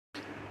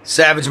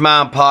Savage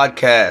Mind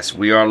Podcast.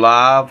 We are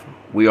live.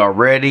 We are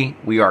ready.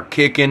 We are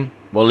kicking.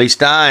 Well, at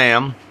least I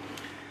am.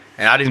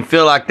 And I didn't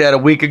feel like that a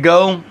week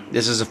ago.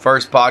 This is the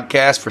first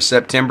podcast for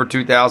September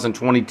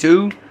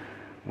 2022.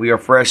 We are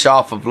fresh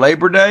off of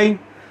Labor Day.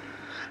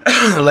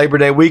 Labor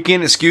Day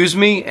weekend,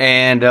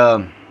 and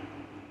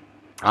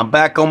I'm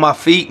back on my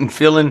feet and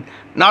feeling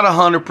not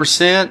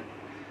 100%.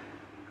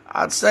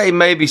 I'd say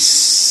maybe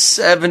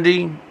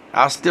 70.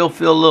 I still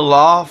feel a little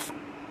off.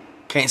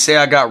 Can't say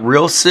I got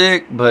real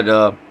sick,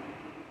 but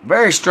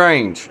very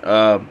strange.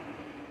 So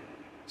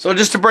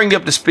just to bring you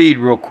up to speed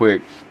real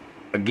quick.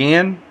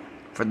 Again,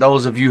 for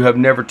those of you who have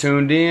never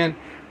tuned in,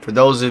 for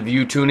those of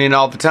you who tune in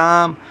all the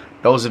time,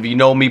 those of you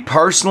know me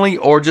personally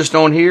or just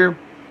on here,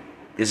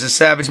 this is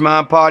Savage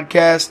Mind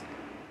Podcast.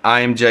 I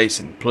am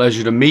Jason.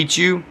 Pleasure to meet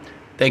you.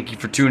 Thank you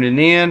for tuning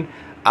in.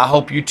 I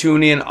hope you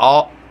tune in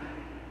at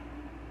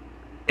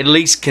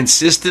least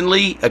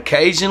consistently,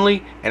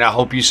 occasionally, and I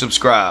hope you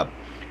subscribe.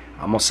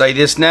 I'm going to say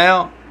this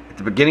now at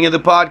the beginning of the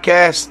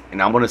podcast, and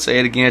I'm going to say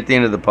it again at the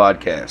end of the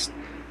podcast.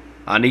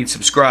 I need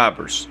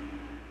subscribers.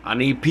 I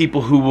need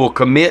people who will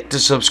commit to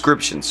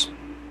subscriptions.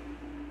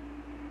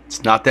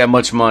 It's not that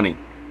much money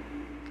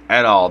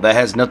at all. That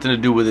has nothing to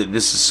do with it.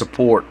 This is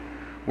support.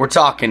 We're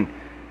talking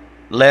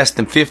less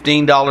than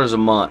 $15 a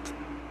month.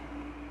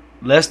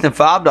 Less than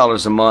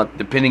 $5 a month,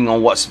 depending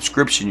on what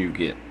subscription you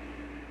get.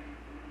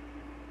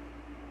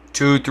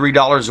 $2,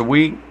 $3 a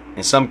week.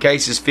 In some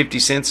cases, 50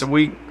 cents a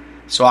week.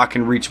 So I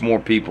can reach more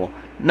people.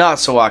 Not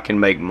so I can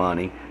make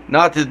money.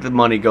 Not that the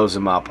money goes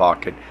in my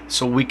pocket.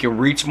 So we can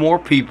reach more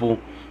people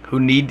who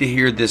need to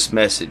hear this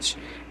message.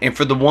 And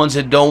for the ones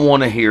that don't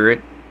want to hear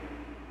it,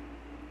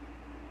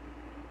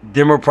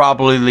 them are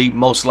probably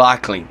most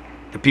likely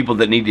the people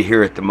that need to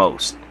hear it the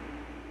most.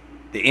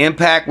 The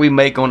impact we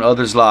make on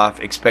others'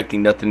 life,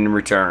 expecting nothing in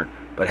return.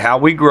 But how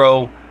we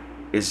grow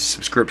is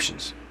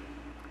subscriptions.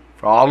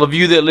 For all of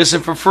you that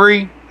listen for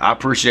free, I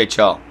appreciate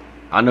y'all.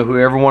 I know who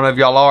every one of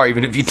y'all are,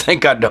 even if you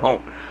think I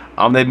don't.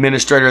 I'm the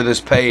administrator of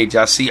this page.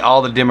 I see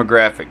all the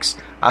demographics.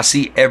 I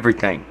see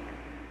everything.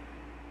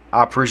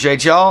 I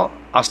appreciate y'all.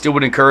 I still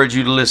would encourage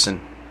you to listen.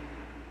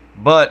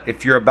 But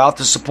if you're about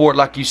to support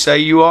like you say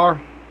you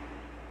are,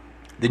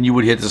 then you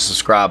would hit the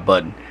subscribe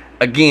button.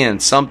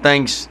 Again, some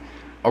things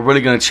are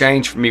really going to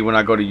change for me when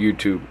I go to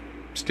YouTube.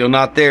 Still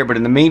not there, but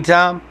in the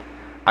meantime,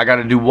 I got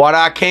to do what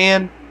I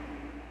can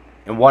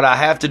and what I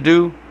have to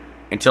do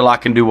until I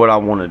can do what I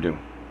want to do.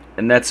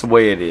 And that's the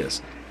way it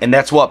is. And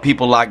that's what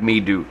people like me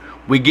do.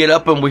 We get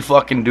up and we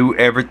fucking do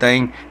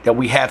everything that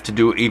we have to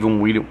do, even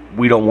we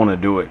don't want to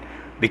do it.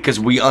 Because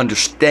we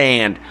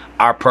understand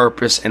our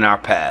purpose and our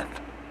path.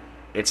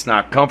 It's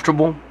not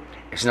comfortable.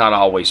 It's not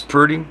always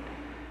pretty.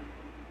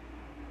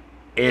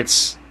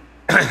 It's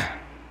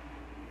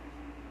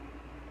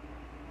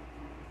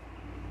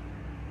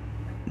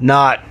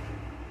not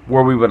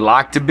where we would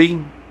like to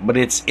be, but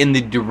it's in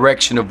the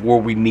direction of where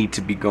we need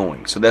to be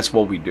going. So that's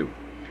what we do.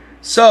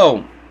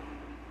 So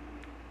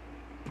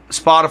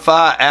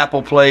Spotify,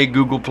 Apple Play,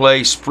 Google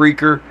Play,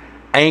 Spreaker,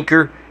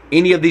 Anchor,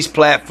 any of these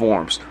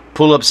platforms,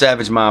 pull up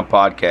Savage Mind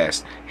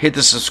Podcast. Hit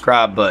the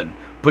subscribe button.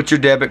 Put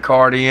your debit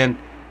card in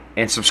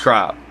and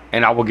subscribe.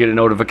 And I will get a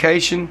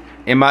notification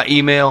in my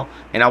email,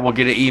 and I will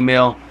get an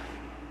email.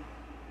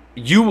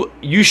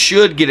 You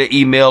should get an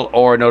email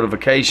or a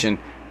notification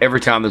every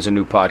time there's a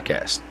new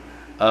podcast.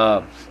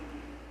 I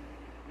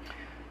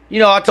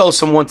told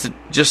someone to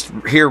just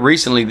here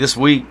recently this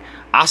week,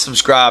 I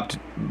subscribed to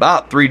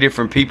about 3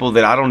 different people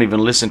that I don't even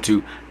listen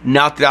to.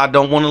 Not that I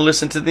don't want to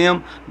listen to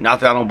them.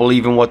 Not that I don't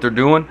believe in what they're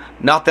doing.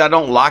 Not that I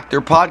don't like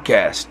their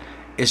podcast.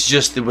 It's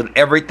just that with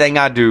everything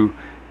I do,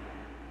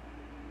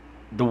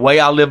 the way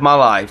I live my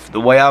life,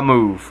 the way I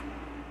move,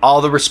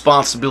 all the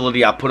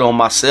responsibility I put on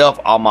myself,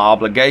 all my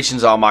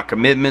obligations, all my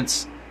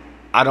commitments,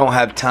 I don't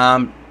have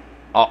time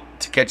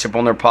to catch up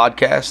on their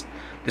podcast.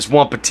 This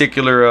one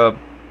particular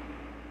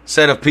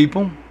set of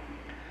people,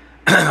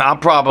 I'm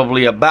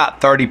probably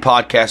about 30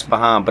 podcasts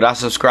behind, but I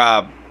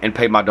subscribe and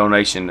pay my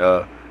donation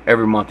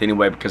every month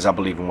anyway because I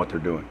believe in what they're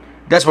doing.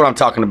 That's what I'm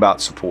talking about,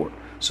 support.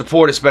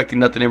 Support expecting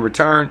nothing in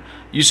return.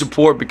 You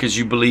support because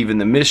you believe in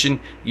the mission.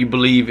 You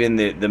believe in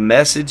the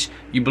message.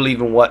 You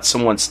believe in what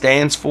someone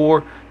stands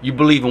for. You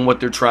believe in what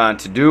they're trying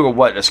to do,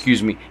 or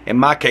in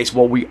my case,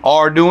 what we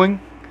are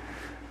doing.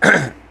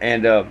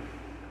 And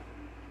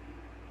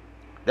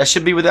that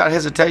should be without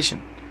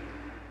hesitation.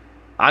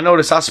 I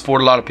notice I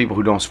support a lot of people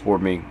who don't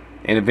support me.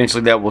 And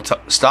eventually that will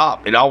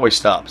stop. It always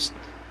stops.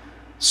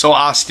 So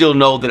I still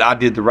know that I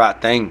did the right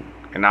thing.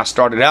 And I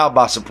started out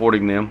by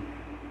supporting them.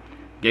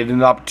 Gave them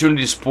the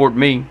opportunity to support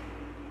me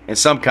in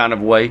some kind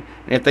of way.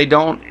 And if they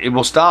don't, it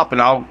will stop and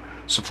I'll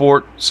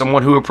support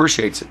someone who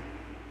appreciates it.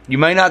 You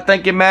may not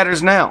think it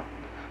matters now.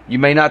 You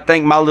may not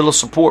think my little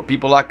support,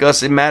 people like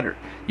us, it matters.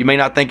 You may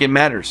not think it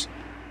matters.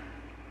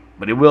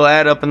 But it will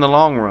add up in the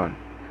long run.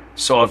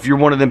 So if you're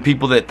one of them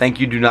people that think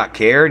you do not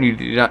care and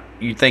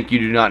you think you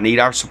do not need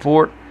our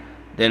support,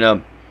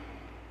 then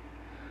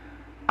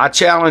I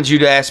challenge you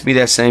to ask me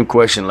that same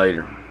question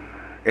later.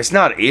 It's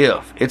not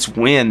if, it's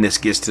when this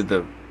gets to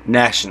the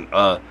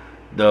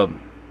the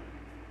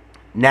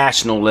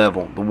national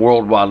level, the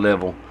worldwide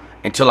level,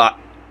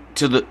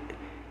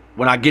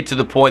 when I get to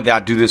the point that I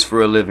do this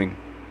for a living,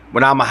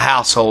 when I'm a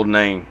household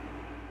name,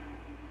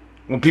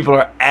 when people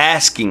are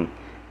asking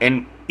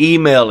and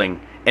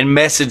emailing and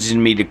messaging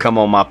me to come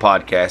on my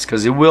podcast,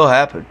 because it will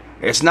happen.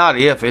 It's not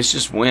if, it's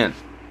just when.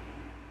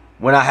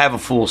 When I have a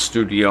full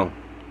studio,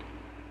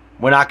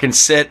 when I can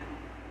set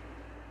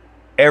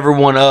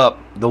everyone up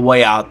the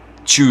way I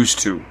choose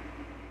to,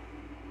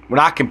 when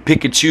I can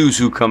pick and choose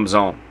who comes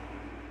on.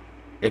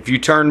 If you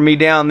turn me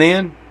down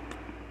then,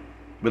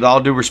 with all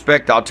due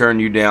respect, I'll turn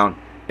you down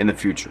in the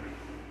future.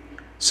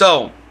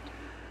 So,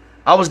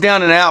 I was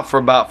down and out for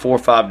about 4 or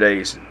 5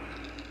 days.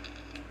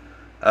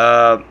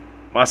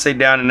 When I say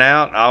down and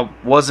out, I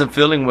wasn't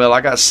feeling well.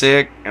 I got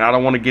sick, and I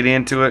don't want to get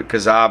into it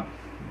because I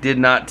did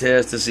not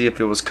test to see if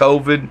it was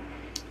COVID.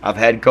 I've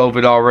had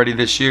COVID already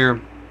this year.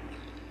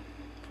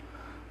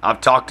 I've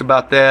talked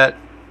about that.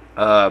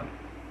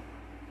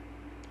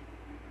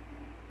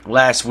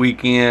 Last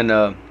weekend,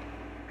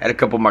 had a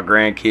couple of my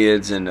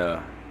grandkids, and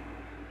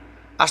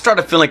I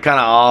started feeling kind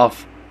of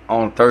off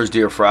on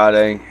Thursday or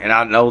Friday. And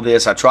I know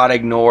this. I try to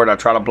ignore it. I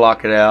try to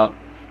block it out.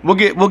 We'll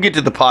get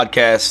to the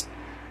podcast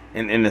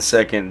in a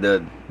second,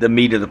 the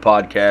meat of the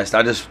podcast.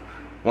 I just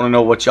want to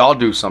know what y'all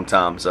do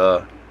sometimes.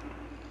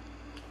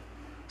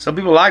 Some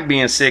people like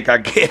being sick, I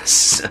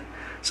guess.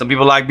 Some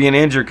people like being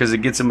injured because it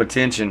gets them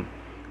attention.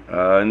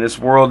 In this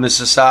world, in this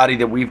society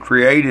that we've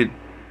created,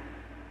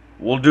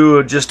 we'll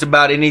do just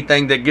about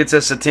anything that gets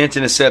us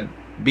attention except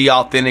be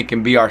authentic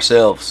and be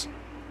ourselves.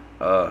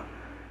 The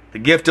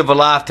gift of a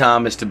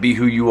lifetime is to be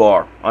who you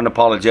are,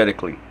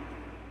 unapologetically.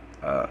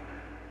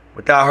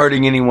 Without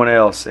hurting anyone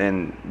else,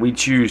 and we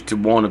choose to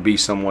want to be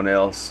someone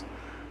else.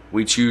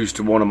 We choose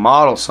to want to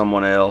model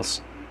someone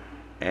else,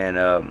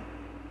 and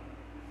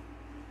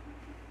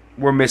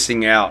we're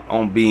missing out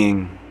on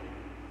being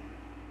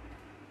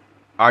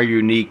our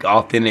unique,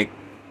 authentic,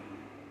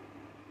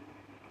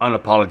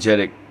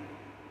 unapologetic,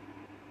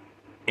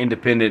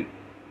 independent,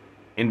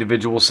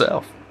 individual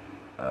self.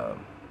 I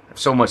have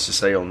so much to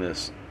say on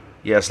this.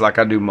 Yes, like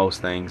I do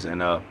most things.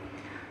 And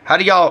how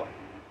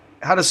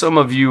do some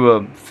of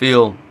you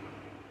feel?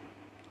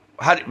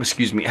 How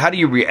do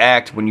you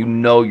react when you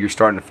know you're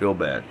starting to feel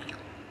bad?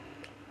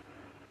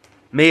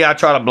 Me, I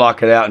try to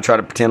block it out and try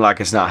to pretend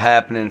like it's not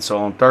happening. So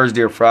on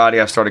Thursday or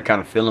Friday, I started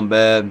kind of feeling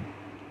bad.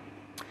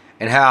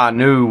 And how I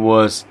knew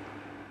was,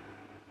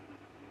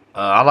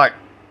 I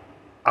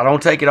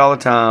don't take it all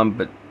the time,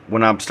 but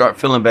when I start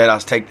feeling bad, I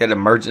take that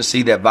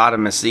emergency, that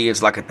vitamin C.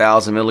 It's like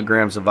 1,000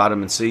 milligrams of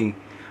vitamin C.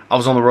 I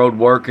was on the road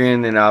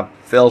working, and I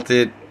felt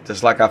it,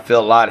 just like I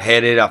felt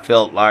lightheaded. I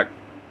felt like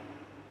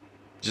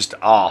just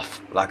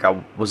off, like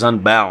I was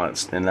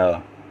unbalanced. And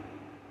I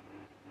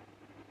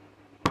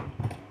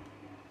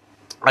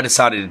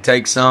decided to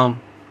take some.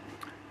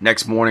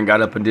 Next morning,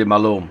 got up and did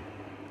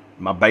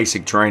my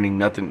basic training,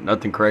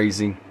 nothing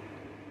crazy.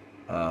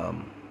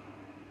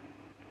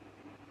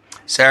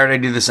 Saturday,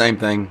 did the same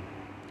thing.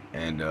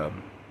 And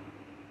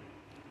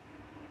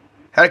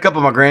had a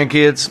couple of my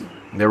grandkids.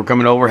 They were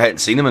coming over. Hadn't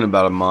seen them in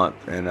about a month.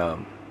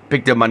 And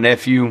picked up my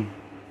nephew.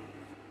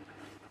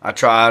 I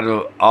try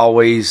to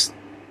always,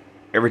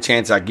 every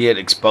chance I get,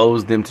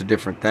 expose them to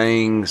different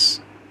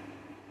things.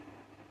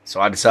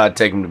 So I decided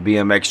to take them to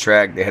BMX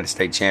track. They had a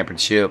state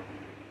championship.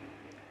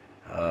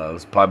 It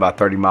was probably about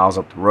 30 miles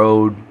up the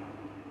road.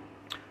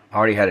 I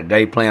already had a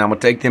day plan. I'm going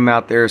to take them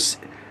out there,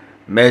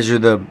 measure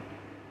the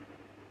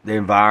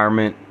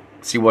environment,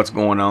 see what's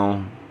going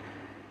on.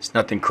 It's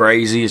nothing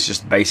crazy. It's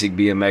just basic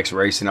BMX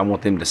racing. I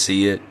want them to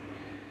see it.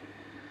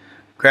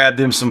 Grabbed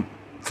them some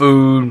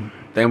food.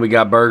 Then we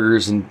got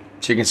burgers and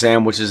chicken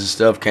sandwiches and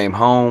stuff. Came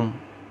home.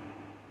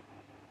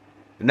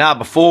 The night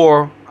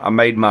before, I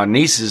made my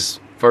niece's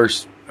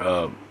first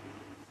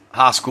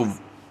high school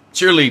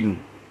cheerleading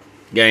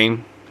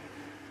game.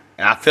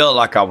 And I felt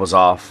like I was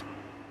off.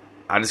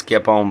 I just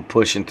kept on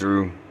pushing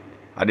through.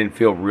 I didn't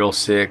feel real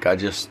sick. I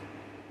just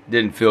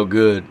didn't feel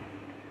good.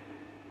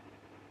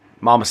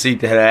 Mama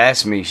Sita had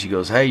asked me, she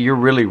goes, "Hey, you're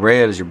really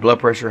red. Is your blood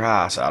pressure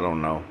high?" I said, "I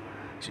don't know."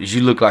 She goes,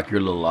 "You look like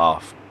you're a little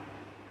off."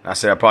 I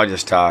said, "I'm probably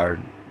just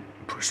tired.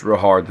 Pushed real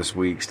hard this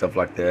week," stuff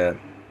like that.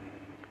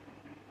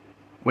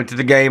 Went to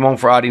the game on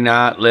Friday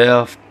night,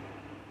 left.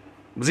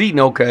 Was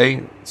eating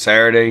okay.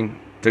 Saturday,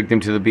 took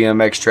them to the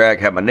BMX track,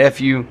 had my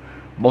nephew,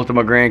 both of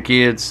my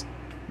grandkids.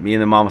 Me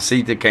and the Mama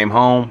Sita came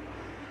home.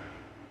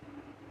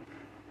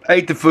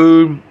 Ate the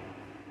food.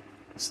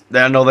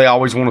 I know they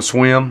always want to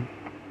swim.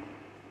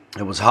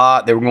 It was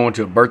hot. They were going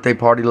to a birthday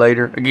party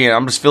later. Again,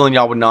 I'm just filling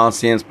y'all with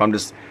nonsense,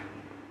 but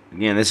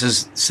again, this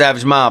is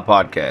Savage Mind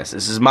Podcast.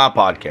 This is my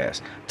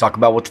podcast. Talk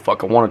about what the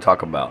fuck I want to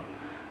talk about.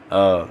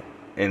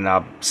 And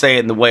I say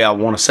it in the way I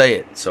want to say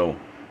it. So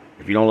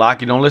if you don't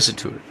like it, don't listen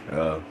to it.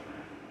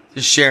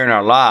 Just sharing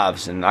our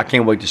lives, and I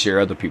can't wait to share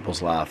other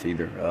people's life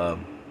either.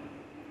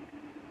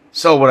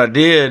 So what I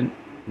did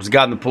was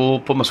got in the pool,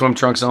 put my swim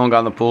trunks on, got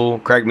in the pool,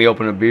 cracked me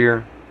open a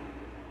beer.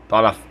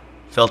 Thought I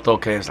felt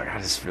okay. I was like, I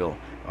just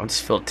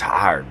feel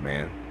tired,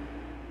 man.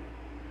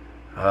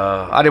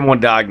 I didn't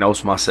want to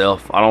diagnose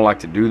myself. I don't like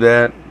to do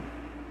that.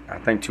 I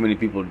think too many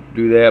people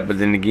do that, but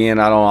then again,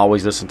 I don't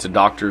always listen to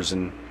doctors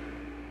and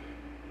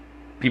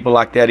people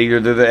like that either.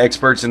 They're the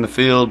experts in the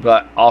field,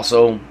 but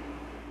also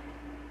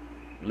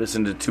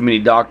listen to too many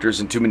doctors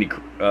and too many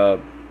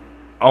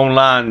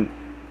online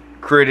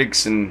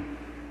critics and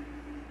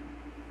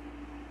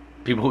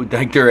people who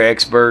think they're an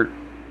expert,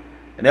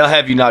 and they'll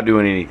have you not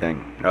doing anything.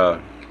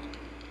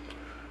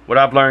 What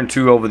I've learned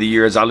too over the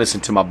years, I listen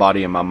to my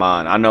body and my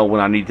mind. I know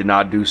when I need to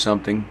not do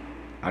something.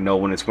 I know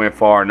when it's went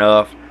far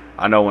enough.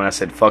 I know when I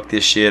said fuck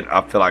this shit,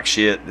 I feel like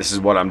shit, this is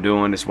what I'm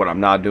doing, this is what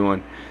I'm not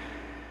doing.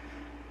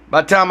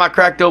 By the time I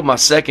cracked open my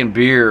second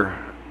beer,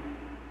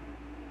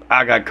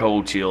 I got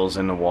cold chills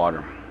in the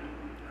water.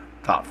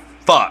 Thought,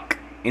 fuck.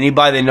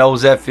 Anybody that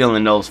knows that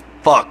feeling knows,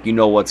 fuck, you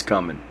know what's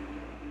coming.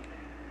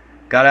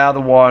 Got out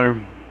of the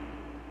water.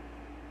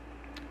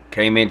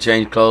 Came in,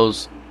 changed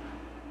clothes.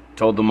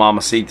 Told the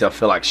mamacita I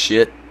feel like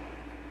shit.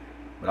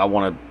 But I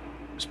want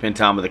to spend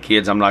time with the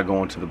kids. I'm not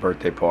going to the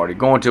birthday party.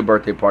 Going to a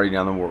birthday party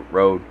down the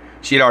road.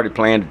 She had already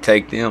planned to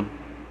take them.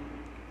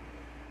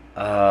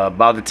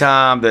 By the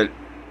time that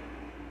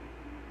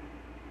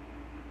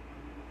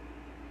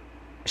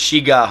she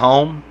got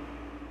home,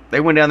 they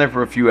went down there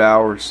for a few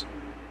hours.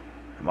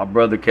 My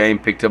brother came,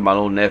 picked up my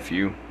little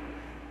nephew.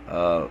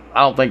 I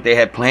don't think they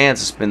had plans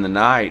to spend the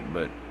night,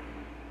 but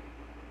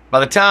by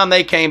the time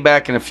they came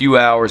back in a few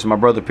hours, my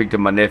brother picked up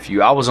my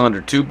nephew. I was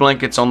under 2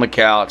 blankets on the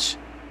couch,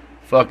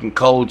 fucking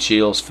cold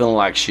chills, feeling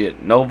like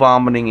shit. No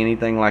vomiting,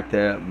 anything like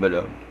that, but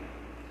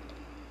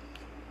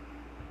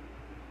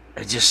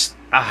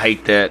I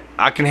hate that.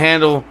 I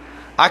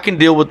can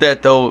deal with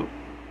that though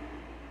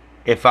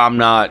if I'm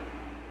not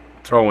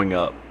throwing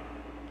up.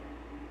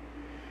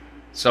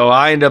 So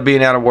I ended up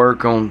being out of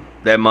work on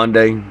that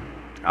Monday.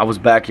 I was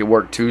back at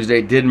work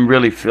Tuesday. Didn't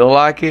really feel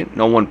like it.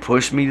 No one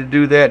pushed me to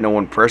do that. No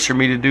one pressured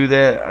me to do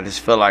that. I just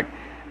felt like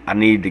I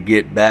needed to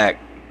get back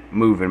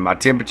moving. My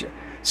temperature.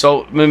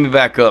 So let me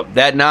back up.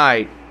 That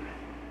night,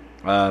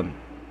 I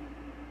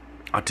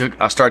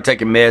started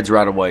taking meds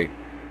right away.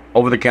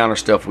 Over-the-counter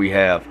stuff we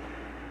have.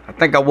 I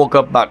think I woke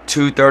up about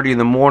 2:30 in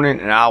the morning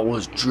and I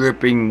was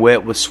dripping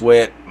wet with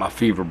sweat. My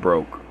fever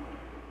broke.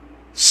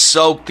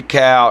 Soaked the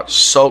couch,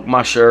 soaked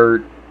my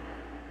shirt.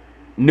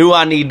 Knew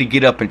I needed to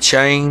get up and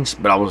change,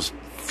 but I was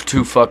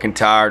too fucking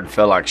tired and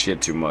felt like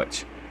shit too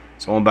much.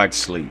 So I went back to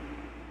sleep.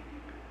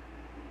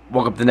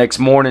 Woke up the next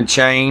morning,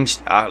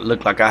 changed. I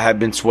looked like I had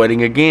been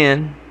sweating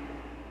again.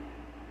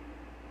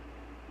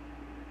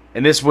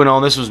 And this went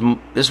on.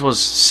 This was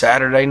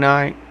Saturday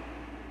night.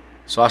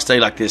 So I stayed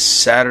like this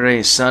Saturday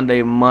and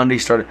Sunday, Monday.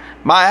 Started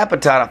my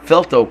appetite. I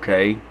felt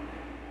okay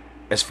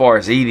as far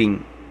as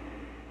eating.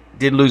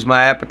 Didn't lose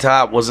my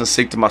appetite. Wasn't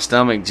sick to my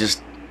stomach.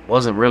 Just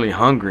wasn't really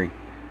hungry.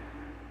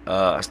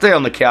 I stayed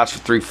on the couch for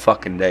 3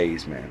 fucking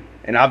days, man.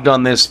 And I've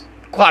done this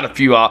quite a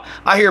few. I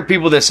hear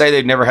people that say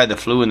they've never had the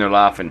flu in their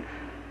life, and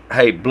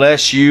hey,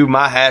 bless you.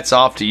 My hat's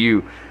off to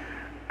you.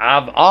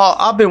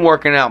 I've been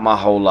working out my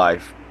whole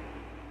life.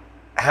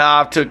 How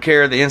I've took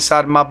care of the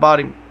inside of my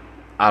body,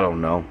 I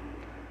don't know.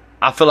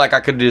 I feel like I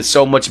could do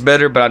so much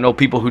better, but I know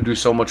people who do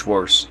so much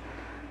worse.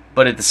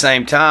 But at the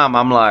same time,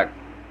 I'm like,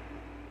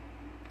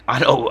 I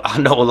know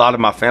a lot of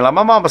my family. Like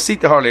my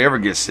mamacita hardly ever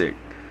gets sick.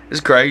 It's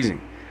crazy.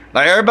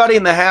 Like everybody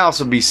in the house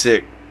will be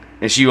sick,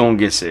 and she won't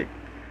get sick.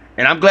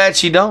 And I'm glad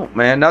she don't,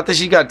 man. Not that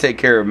she got to take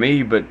care of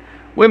me, but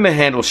women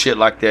handle shit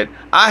like that.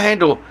 I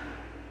handle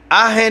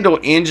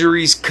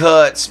injuries,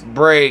 cuts,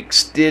 breaks,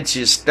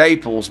 stitches,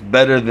 staples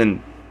better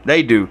than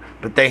they do,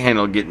 but they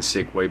handle getting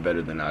sick way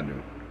better than I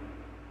do.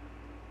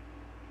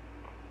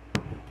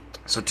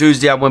 So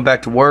Tuesday I went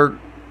back to work.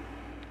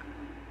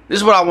 This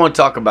is what I want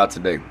to talk about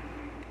today.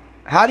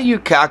 How do you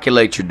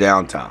calculate your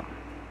downtime?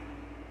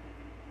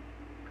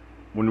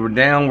 When we're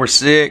down, we're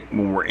sick.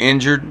 When we're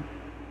injured.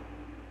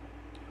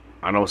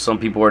 I know some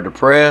people are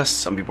depressed.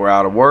 Some people are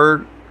out of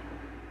work.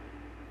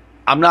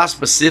 I'm not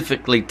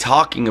specifically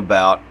talking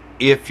about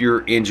if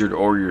you're injured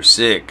or you're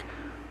sick.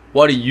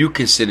 What do you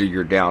consider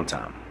your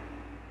downtime?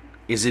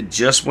 Is it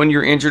just when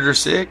you're injured or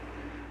sick?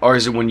 Or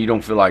is it when you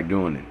don't feel like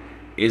doing it?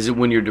 Is it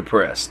when you're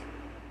depressed?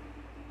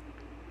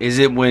 Is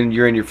it when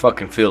you're in your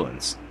fucking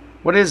feelings?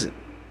 What is it?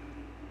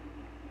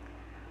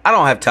 I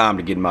don't have time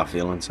to get in my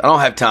feelings. I don't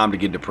have time to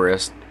get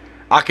depressed.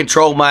 I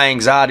control my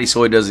anxiety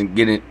so it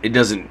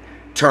doesn't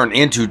turn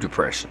into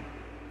depression.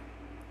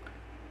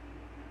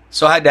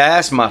 So I had to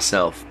ask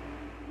myself,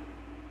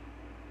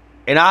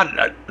 and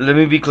let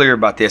me be clear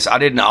about this. I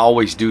didn't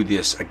always do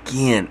this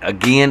again. I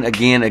didn't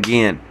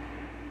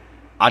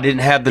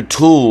have the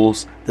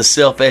tools, the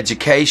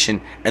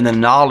self-education, and the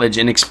knowledge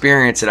and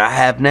experience that I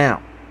have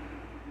now.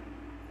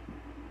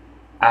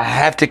 I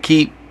have to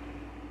keep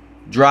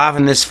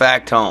driving this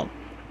fact home.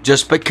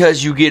 Just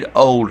because you get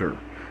older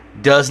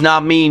does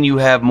not mean you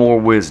have more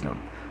wisdom.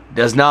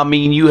 Does not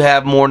mean you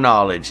have more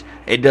knowledge.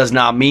 It does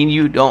not mean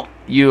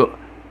you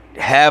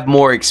have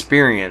more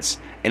experience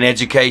and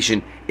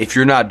education if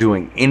you're not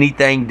doing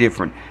anything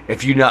different.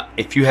 If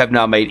you have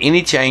not made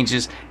any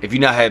changes, if you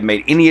not have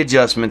made any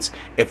adjustments,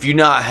 if you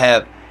not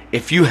have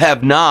if you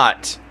have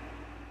not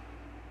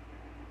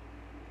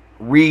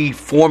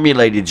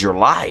reformulated your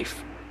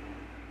life,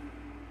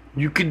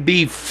 you could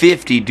be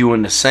 50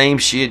 doing the same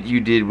shit you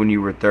did when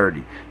you were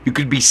 30. You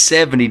could be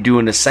 70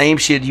 doing the same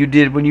shit you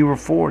did when you were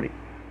 40.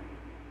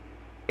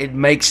 It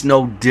makes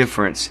no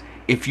difference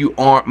if you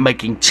aren't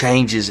making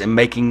changes and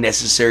making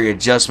necessary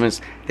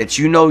adjustments that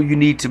you know you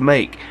need to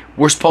make.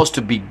 We're supposed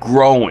to be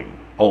growing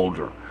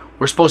older.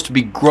 We're supposed to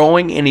be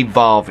growing and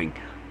evolving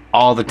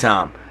all the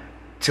time.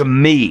 To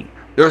me,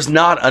 there's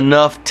not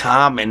enough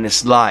time in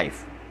this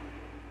life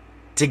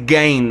to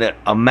gain the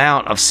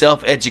amount of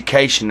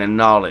self-education and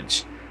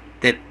knowledge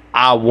that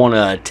I want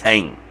to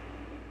attain.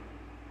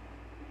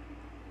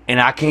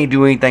 And I can't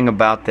do anything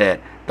about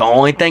that. The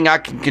only thing I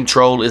can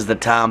control is the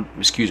time.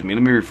 Excuse me,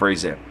 let me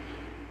rephrase that.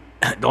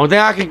 The only thing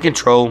I can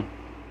control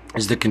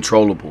is the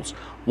controllables.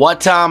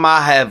 What time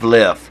I have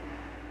left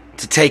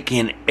to take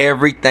in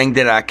everything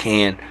that I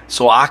can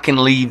so I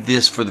can leave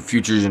this for the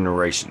future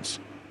generations.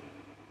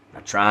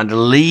 I'm trying to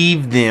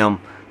leave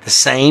them the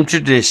same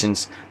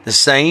traditions, the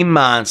same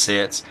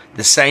mindsets,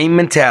 the same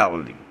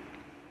mentality.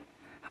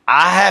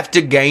 I have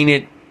to gain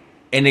it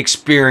and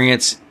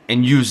experience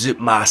and use it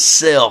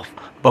myself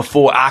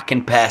before I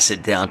can pass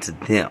it down to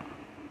them.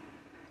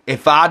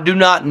 If I do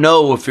not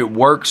know if it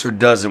works or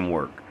doesn't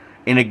work,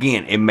 and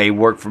again, it may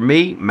work for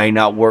me, may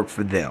not work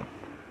for them,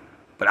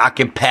 but I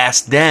can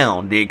pass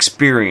down the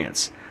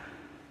experience.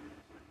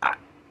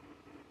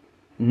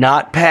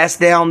 Not pass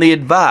down the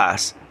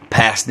advice,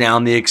 pass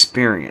down the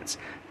experience.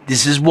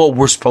 This is what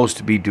we're supposed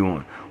to be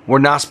doing. We're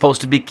not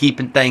supposed to be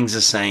keeping things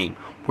the same.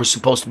 We're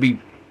supposed to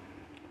be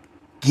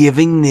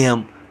giving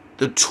them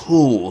the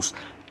tools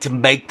to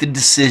make the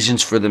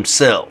decisions for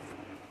themselves.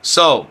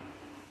 So,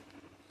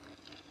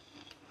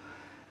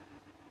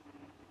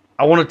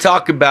 I want to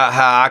talk about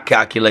how I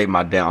calculate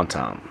my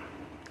downtime.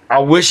 I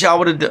wish I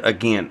would have done,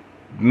 again,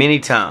 many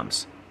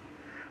times.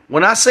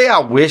 When I say I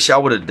wish I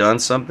would have done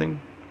something,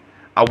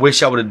 I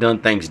wish I would have done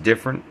things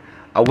different.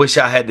 I wish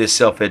I had this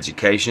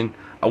self-education.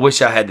 I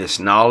wish I had this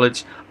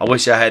knowledge. I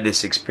wish I had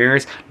this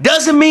experience.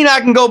 Doesn't mean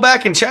I can go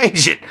back and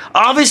change it.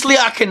 Obviously,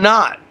 I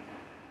cannot.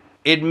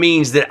 It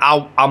means that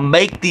I'll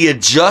make the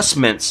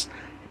adjustments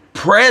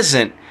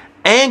present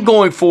and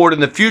going forward in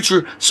the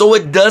future so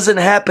it doesn't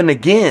happen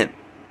again.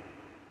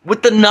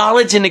 With the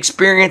knowledge and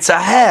experience I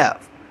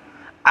have,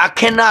 I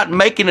cannot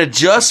make an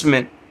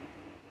adjustment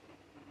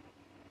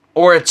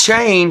or a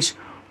change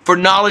for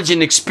knowledge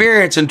and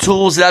experience and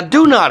tools that I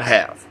do not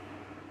have.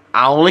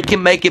 I only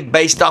can make it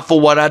based off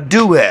of what I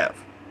do have.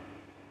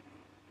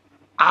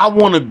 I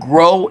want to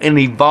grow and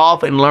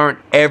evolve and learn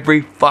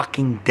every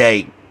fucking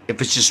day. If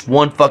it's just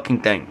one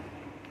fucking thing.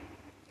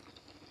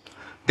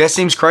 That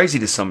seems crazy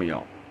to some of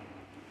y'all.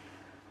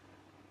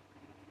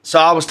 So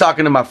I was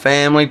talking to my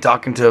family,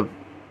 talking to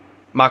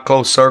my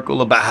close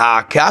circle about how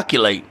I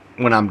calculate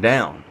when I'm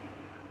down.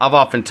 I've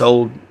often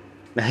told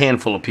a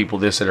handful of people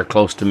this that are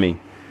close to me.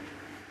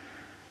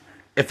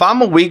 If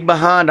I'm a week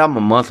behind, I'm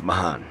a month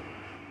behind.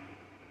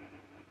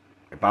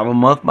 If I'm a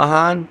month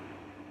behind,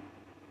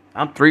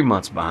 I'm 3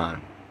 months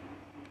behind.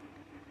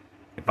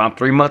 If I'm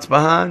 3 months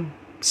behind,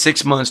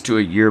 6 months to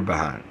a year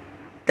behind.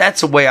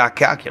 That's the way I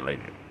calculate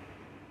it.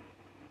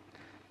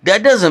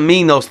 That doesn't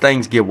mean those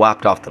things get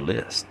wiped off the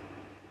list.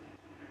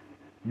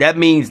 That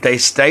means they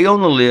stay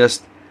on the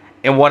list,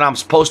 and what I'm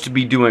supposed to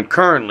be doing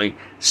currently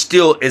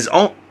still is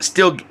on.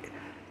 Still,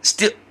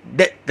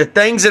 the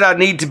things that I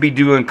need to be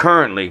doing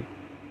currently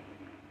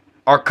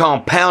are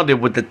compounded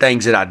with the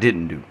things that I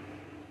didn't do.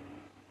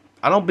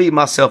 I don't beat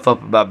myself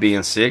up about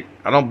being sick.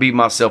 I don't beat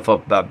myself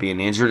up about being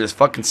injured. It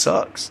fucking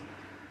sucks.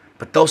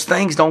 But those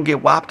things don't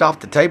get wiped off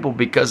the table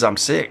because I'm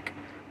sick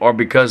or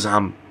because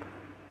I'm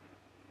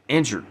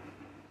injured.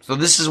 So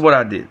this is what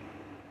I did.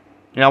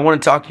 And I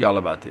want to talk to y'all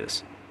about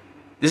this.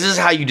 This is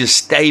how you just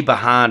stay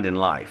behind in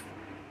life.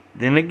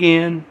 Then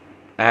again,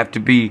 I have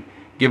to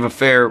give a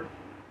fair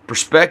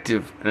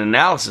perspective and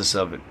analysis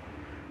of it.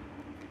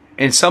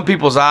 In some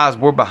people's eyes,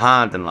 we're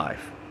behind in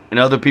life. In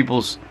other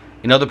people's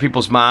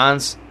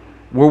minds,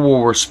 we're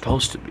where we're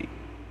supposed to be.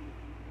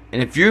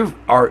 And if you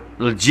are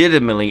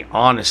legitimately,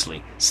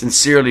 honestly,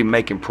 sincerely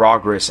making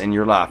progress in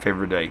your life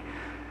every day,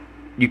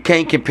 you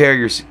can't compare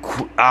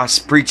yourself. I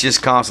preach this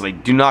constantly.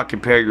 Do not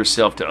compare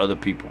yourself to other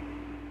people.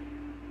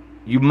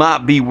 You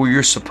might be where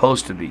you're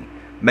supposed to be.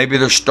 Maybe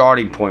their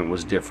starting point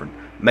was different.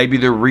 Maybe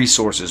their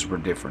resources were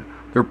different.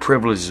 Their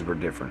privileges were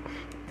different.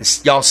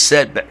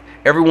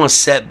 Everyone's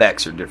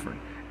setbacks are different.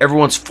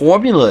 Everyone's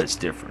formula is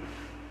different.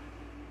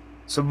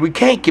 So we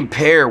can't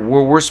compare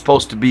where we're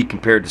supposed to be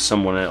compared to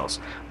someone else.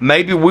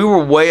 Maybe we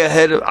were way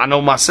ahead of, I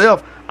know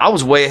myself, I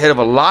was way ahead of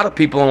a lot of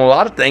people on a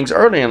lot of things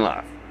early in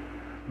life.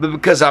 But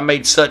because I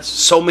made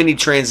so many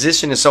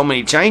transitions and so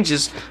many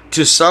changes,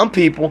 to some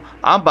people,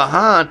 I'm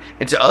behind,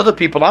 and to other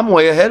people, I'm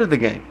way ahead of the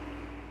game.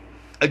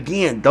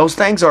 Again, those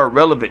things are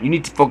irrelevant. You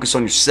need to focus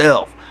on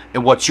yourself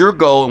and what your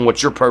goal and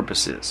what your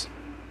purpose is.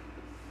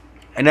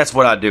 And that's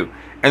what I do.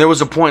 And there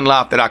was a point in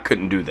life that I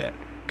couldn't do that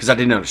because I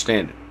didn't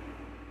understand it.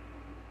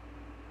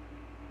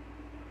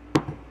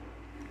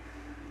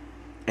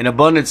 An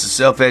abundance of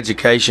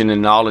self-education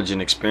and knowledge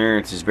and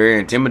experience is very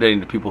intimidating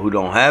to people who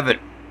don't have it.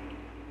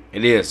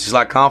 It is. Just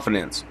like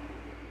confidence.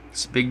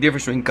 It's a big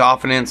difference between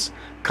confidence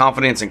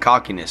and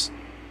cockiness.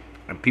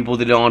 And people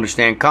that don't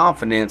understand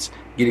confidence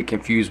get it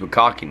confused with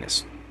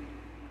cockiness.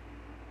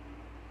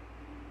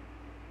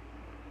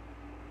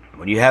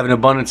 When you have an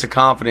abundance of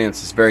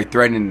confidence, it's very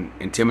threatening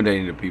and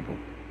intimidating to people.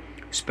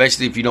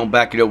 Especially if you don't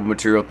back it up with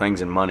material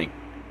things and money.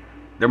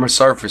 Them are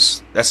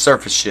surface. That's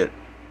surface shit.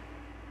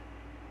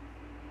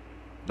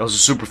 Those are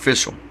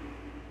superficial.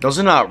 Those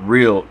are not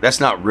real. That's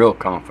not real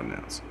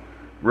confidence.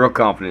 Real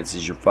confidence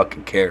is your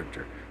fucking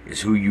character.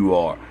 Is who you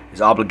are.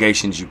 Is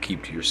obligations you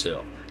keep to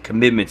yourself.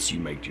 Commitments you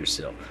make to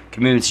yourself.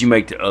 Commitments you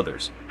make to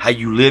others. How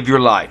you live your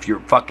life. Your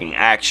fucking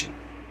action.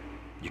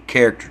 Your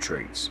character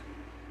traits.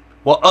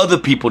 What other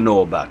people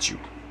know about you.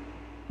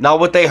 Not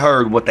what they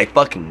heard. What they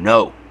fucking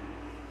know.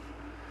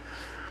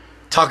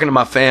 Talking to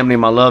my family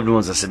and my loved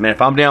ones, I said, man,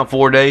 if I'm down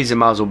 4 days, it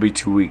might as well be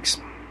 2 weeks.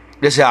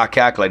 This is how I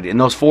calculated it. In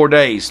those 4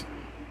 days,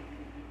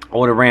 I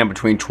would have ran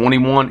between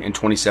 21 and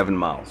 27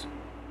 miles.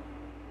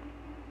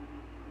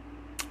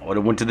 I would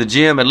have went to the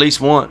gym at least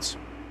once.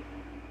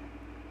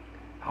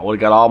 I would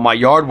have got all my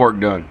yard work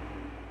done.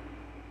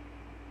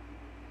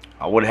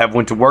 I would have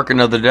went to work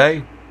another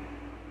day.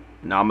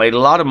 Now, I made a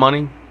lot of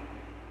money,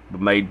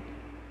 but made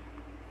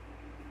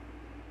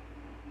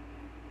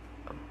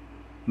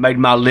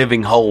my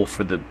living whole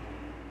for the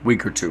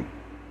week or two.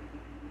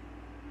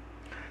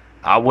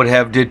 I would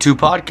have did 2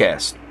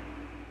 podcasts.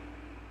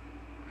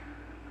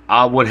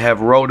 I would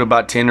have wrote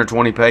about 10 or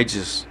 20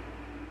 pages.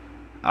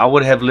 I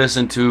would have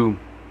listened to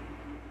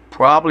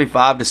probably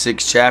 5 to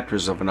 6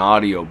 chapters of an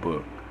audio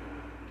book.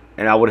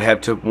 And I would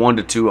have took 1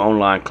 to 2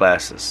 online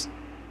classes.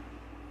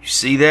 You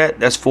see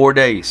that? That's 4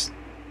 days.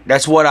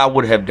 That's what I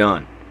would have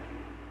done.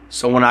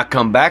 So when I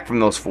come back from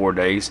those 4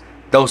 days,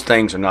 those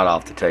things are not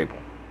off the table.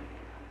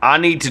 I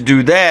need to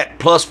do that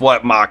plus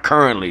what I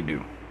currently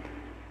do.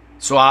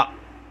 So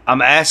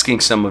I'm asking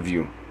some of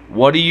you,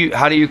 how do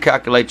you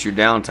calculate your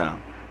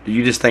downtime? Do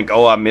you just think,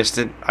 oh, I missed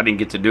it, I didn't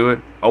get to do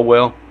it, oh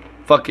well,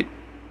 fuck it?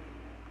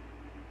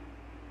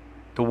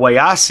 The way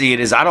I see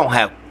it is I don't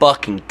have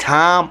fucking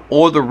time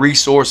or the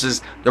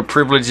resources, the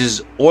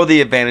privileges, or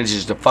the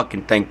advantages to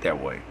fucking think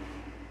that way.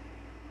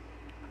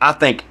 I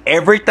think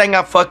everything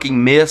I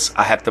fucking miss,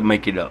 I have to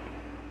make it up.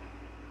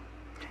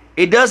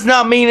 It does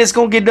not mean it's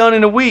going to get done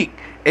in a week.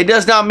 It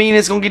does not mean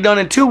it's going to get done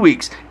in 2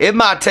 weeks. It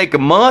might take a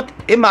month.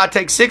 It might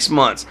take 6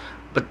 months.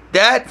 But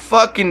that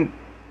fucking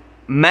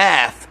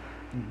math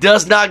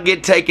does not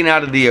get taken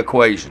out of the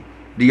equation.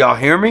 Do y'all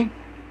hear me?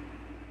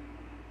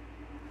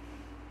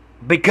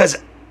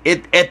 Because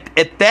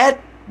at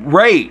that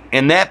rate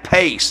and that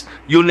pace,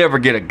 you'll never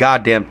get a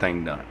goddamn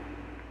thing done.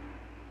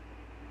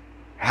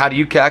 How do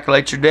you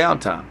calculate your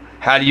downtime?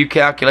 How do you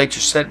calculate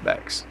your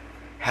setbacks?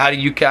 How do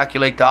you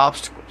calculate the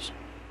obstacles?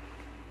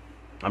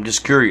 I'm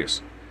just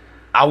curious.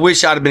 I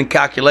wish I'd have been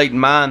calculating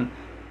mine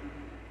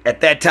at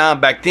that time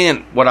back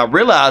then. What I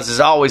realized is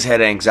I always had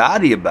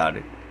anxiety about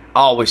it. I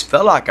always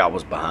felt like I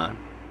was behind.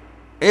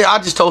 I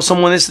just told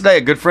someone this today,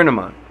 a good friend of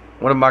mine,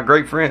 one of my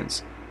great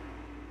friends.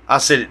 I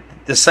said,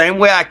 the same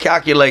way I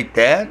calculate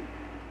that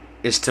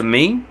is, to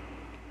me,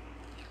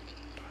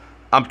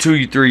 I'm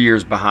 2 to 3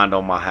 years behind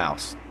on my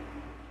house.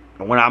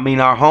 And when I mean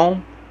our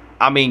home,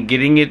 I mean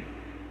getting it,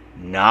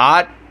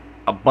 not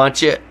a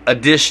bunch of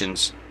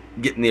additions,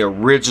 getting the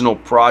original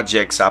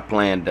projects I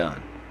planned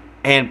done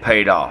and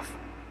paid off.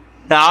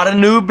 Not a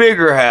new,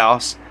 bigger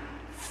house,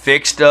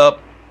 fixed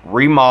up,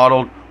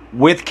 remodeled,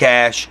 with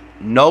cash,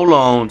 no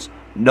loans,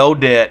 no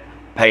debt,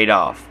 paid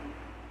off.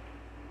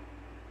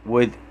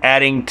 With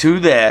adding to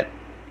that,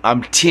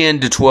 I'm 10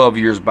 to 12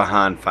 years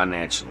behind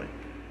financially.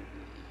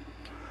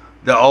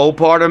 The old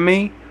part of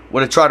me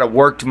would have tried to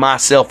work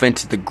myself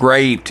into the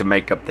grave to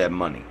make up that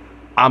money.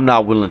 I'm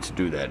not willing to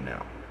do that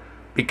now.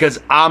 Because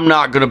I'm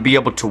not going to be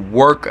able to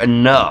work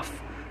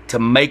enough to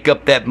make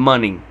up that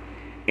money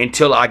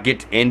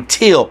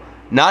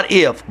not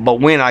if, but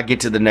when I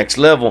get to the next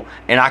level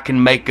and I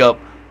can make up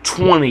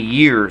 20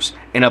 years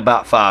in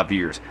about 5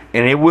 years.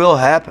 And it will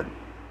happen.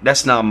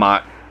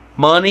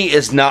 Money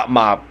is not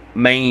my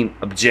main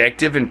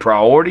objective and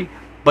priority,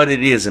 but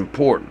it is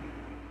important.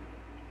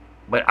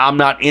 But I'm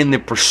not in the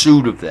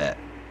pursuit of that.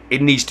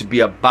 It needs to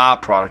be a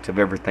byproduct of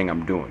everything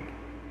I'm doing.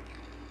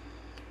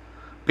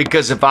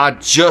 Because if I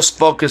just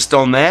focused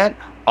on that,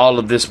 all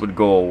of this would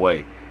go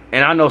away.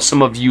 And I know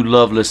some of you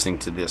love listening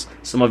to this.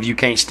 Some of you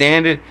can't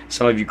stand it.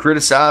 Some of you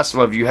criticize.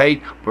 Some of you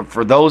hate. But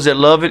for those that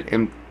love it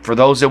and for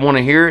those that want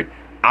to hear it,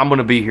 I'm going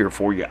to be here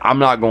for you. I'm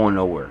not going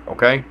nowhere,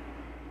 okay?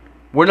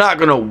 We're not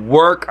going to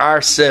work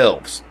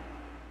ourselves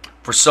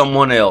for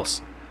someone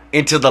else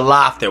into the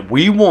life that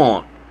we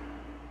want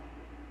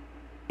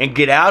and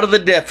get out of the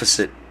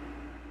deficit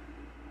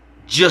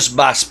just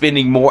by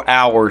spending more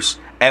hours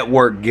at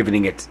work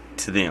giving it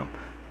to them.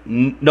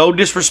 No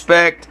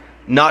disrespect,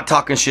 not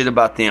talking shit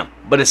about them,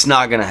 but it's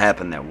not going to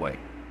happen that way.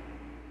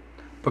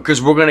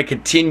 Because we're going to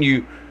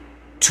continue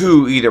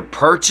to either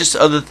purchase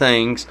other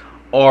things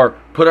or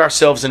put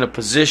ourselves in a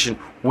position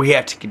we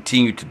have to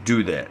continue to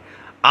do that.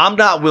 I'm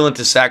not willing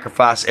to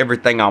sacrifice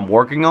everything I'm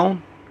working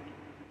on,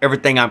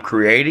 everything I'm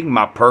creating,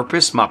 my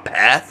purpose, my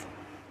path,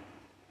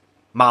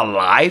 my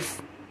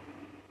life,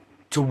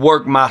 to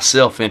work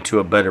myself into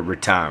a better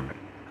retirement.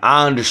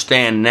 I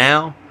understand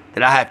now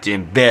that I have to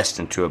invest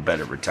into a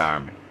better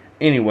retirement.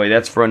 Anyway,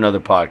 that's for another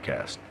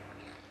podcast.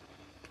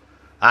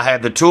 I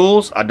have the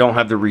tools, I don't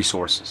have the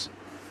resources.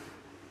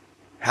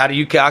 How do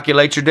you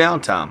calculate your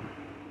downtime?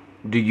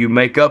 Do you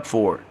make up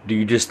for it? Do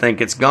you just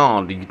think it's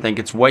gone? Do you think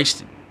it's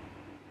wasted?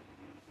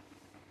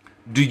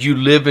 Do you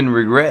live in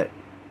regret?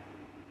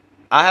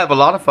 I have a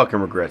lot of fucking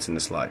regrets in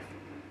this life.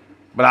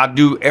 But I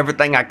do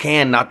everything I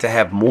can not to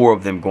have more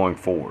of them going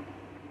forward.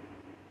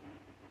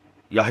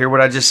 Y'all hear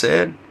what I just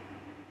said?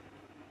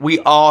 We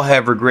all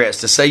have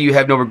regrets. To say you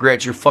have no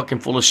regrets, you're fucking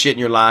full of shit and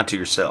you're lying to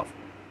yourself.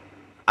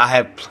 I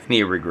have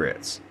plenty of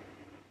regrets.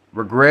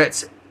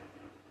 Regrets,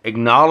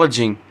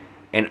 acknowledging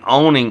and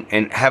owning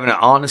and having an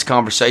honest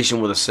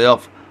conversation with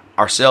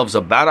ourselves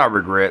about our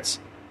regrets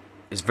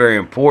is very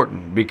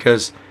important,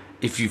 because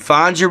if you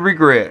find your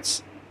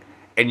regrets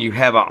and you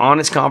have an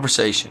honest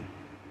conversation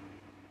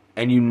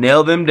and you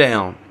nail them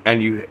down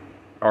and you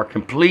are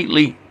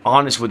completely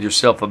honest with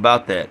yourself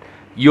about that,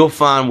 you'll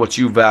find what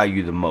you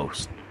value the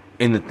most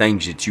in the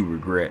things that you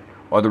regret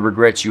or the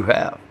regrets you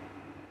have.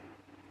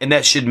 And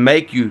that should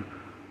make you,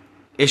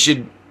 it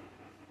should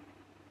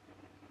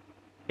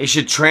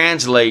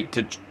translate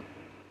to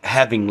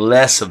having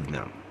less of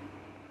them.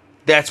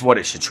 That's what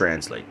it should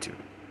translate to.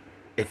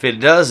 If it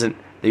doesn't,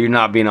 then you're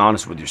not being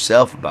honest with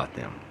yourself about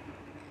them.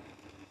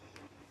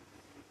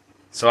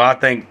 So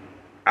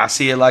I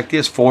see it like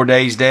this: 4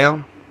 days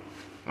down,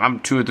 I'm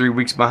 2 or 3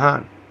 weeks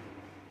behind.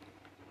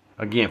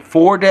 Again,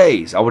 4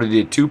 days, I would have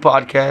did 2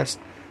 podcasts,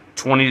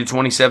 20 to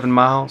 27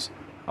 miles.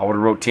 I would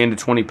have wrote 10 to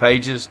 20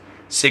 pages,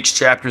 6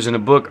 chapters in a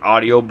book,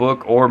 audio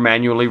book, or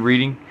manually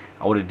reading.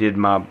 I would have did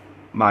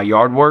my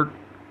yard work.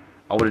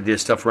 I would have did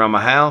stuff around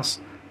my house.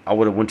 I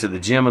would have went to the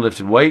gym and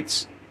lifted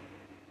weights.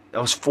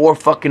 That was 4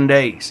 fucking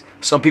days.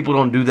 Some people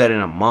don't do that in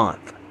a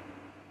month.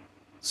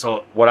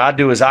 So what I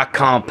do is I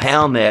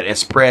compound that and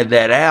spread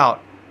that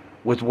out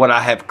with what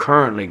I have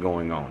currently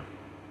going on.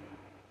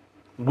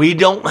 We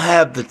don't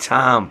have the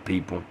time,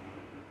 people.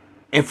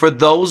 And for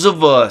those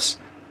of us,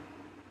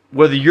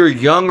 whether you're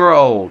young or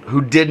old,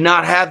 who did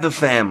not have the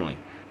family,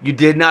 you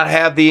did not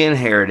have the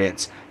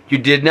inheritance, you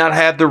did not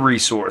have the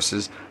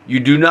resources, you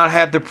do not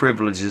have the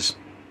privileges,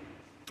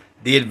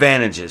 the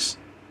advantages,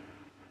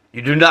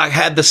 you do not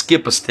have the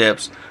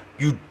skip-a-steps,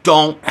 you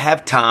don't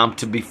have time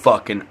to be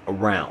fucking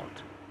around.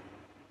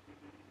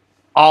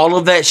 All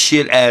of that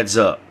shit adds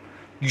up.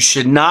 You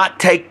should not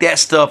take that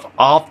stuff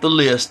off the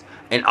list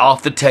and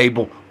off the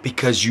table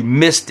because you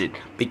missed it,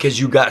 because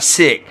you got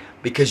sick,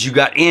 because you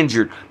got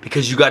injured,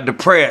 because you got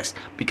depressed,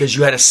 because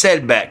you had a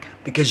setback,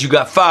 because you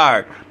got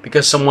fired,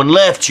 because someone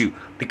left you,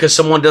 because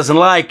someone doesn't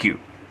like you,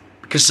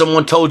 because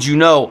someone told you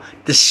no.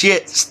 The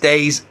shit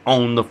stays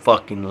on the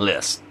fucking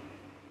list.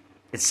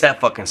 It's that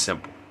fucking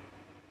simple.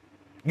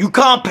 You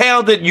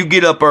compound it, you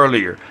get up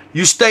earlier.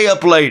 You stay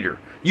up later.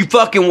 You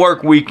fucking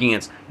work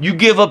weekends. You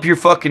give up your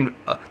fucking...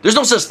 there's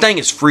no such thing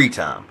as free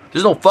time.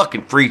 There's no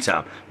fucking free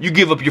time. You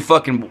give up your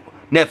fucking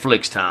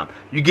Netflix time.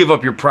 You give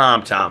up your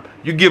prime time.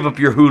 You give up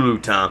your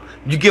Hulu time.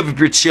 You give up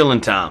your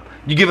chilling time.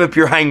 You give up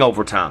your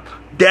hangover time.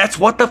 That's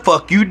what the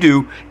fuck you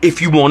do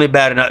if you want it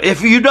bad enough.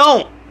 If you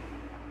don't,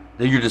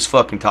 then you're just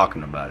fucking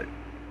talking about it.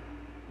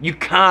 You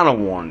kind of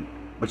want it,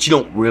 but you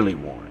don't really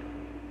want it.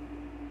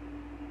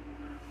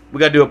 We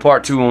got to do a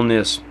part 2 on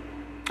this.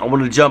 I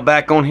want to jump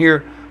back on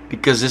here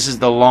because this is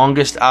the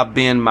longest I've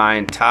been my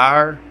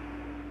entire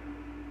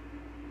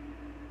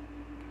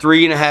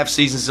 3.5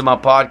 seasons of my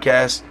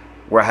podcast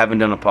where I haven't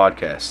done a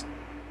podcast.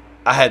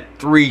 I had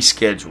 3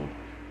 scheduled.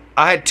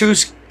 I had 2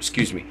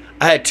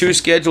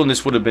 scheduled, and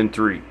this would have been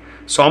 3.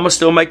 So I'm going to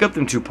still make up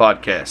them 2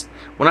 podcasts.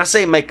 When I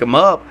say make them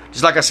up,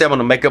 just like I said, I'm going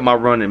to make up my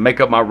running, make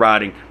up my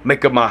riding,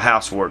 make up my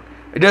housework.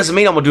 It doesn't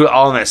mean I'm going to do it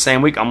all in that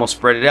same week. I'm going to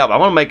spread it out. But I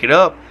want to make it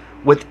up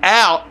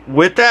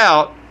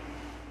without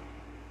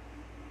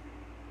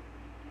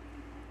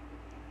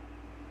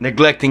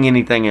neglecting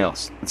anything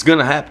else. It's going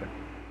to happen.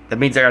 That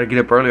means I got to get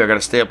up early, I got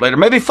to stay up later.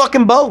 Maybe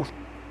fucking both.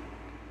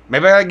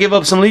 Maybe I got to give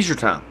up some leisure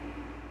time.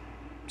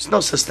 There's no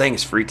such thing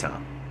as free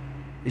time.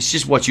 It's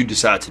just what you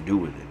decide to do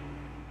with it.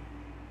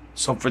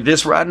 So for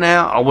this right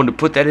now, I want to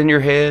put that in your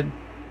head.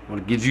 I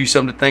want to give you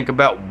something to think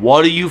about.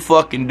 What do you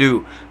fucking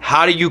do?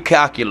 How do you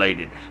calculate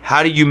it?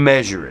 How do you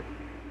measure it?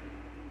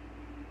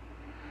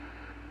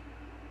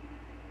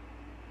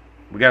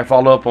 We got to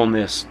follow up on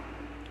this.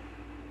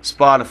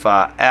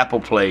 Spotify, Apple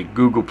Play,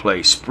 Google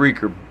Play,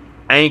 Spreaker,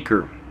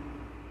 Anchor.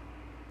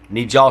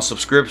 Need y'all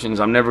subscriptions.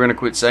 I'm never going to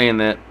quit saying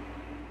that.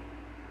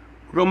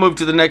 We're going to move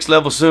to the next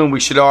level soon. We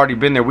should have already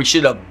been there. We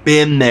should have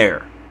been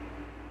there.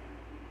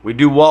 We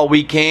do what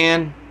we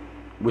can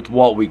with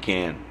what we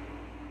can,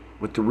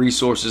 with the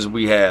resources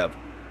we have.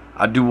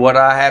 I do what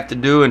I have to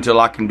do until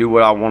I can do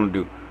what I want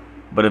to do.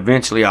 But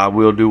eventually I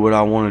will do what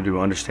I want to do.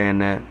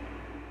 Understand that?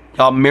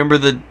 Y'all remember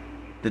the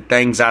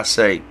things I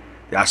say,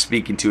 that I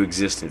speak into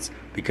existence,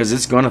 because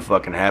it's going to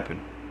fucking happen.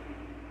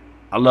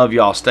 I love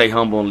y'all. Stay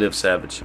humble and live savage.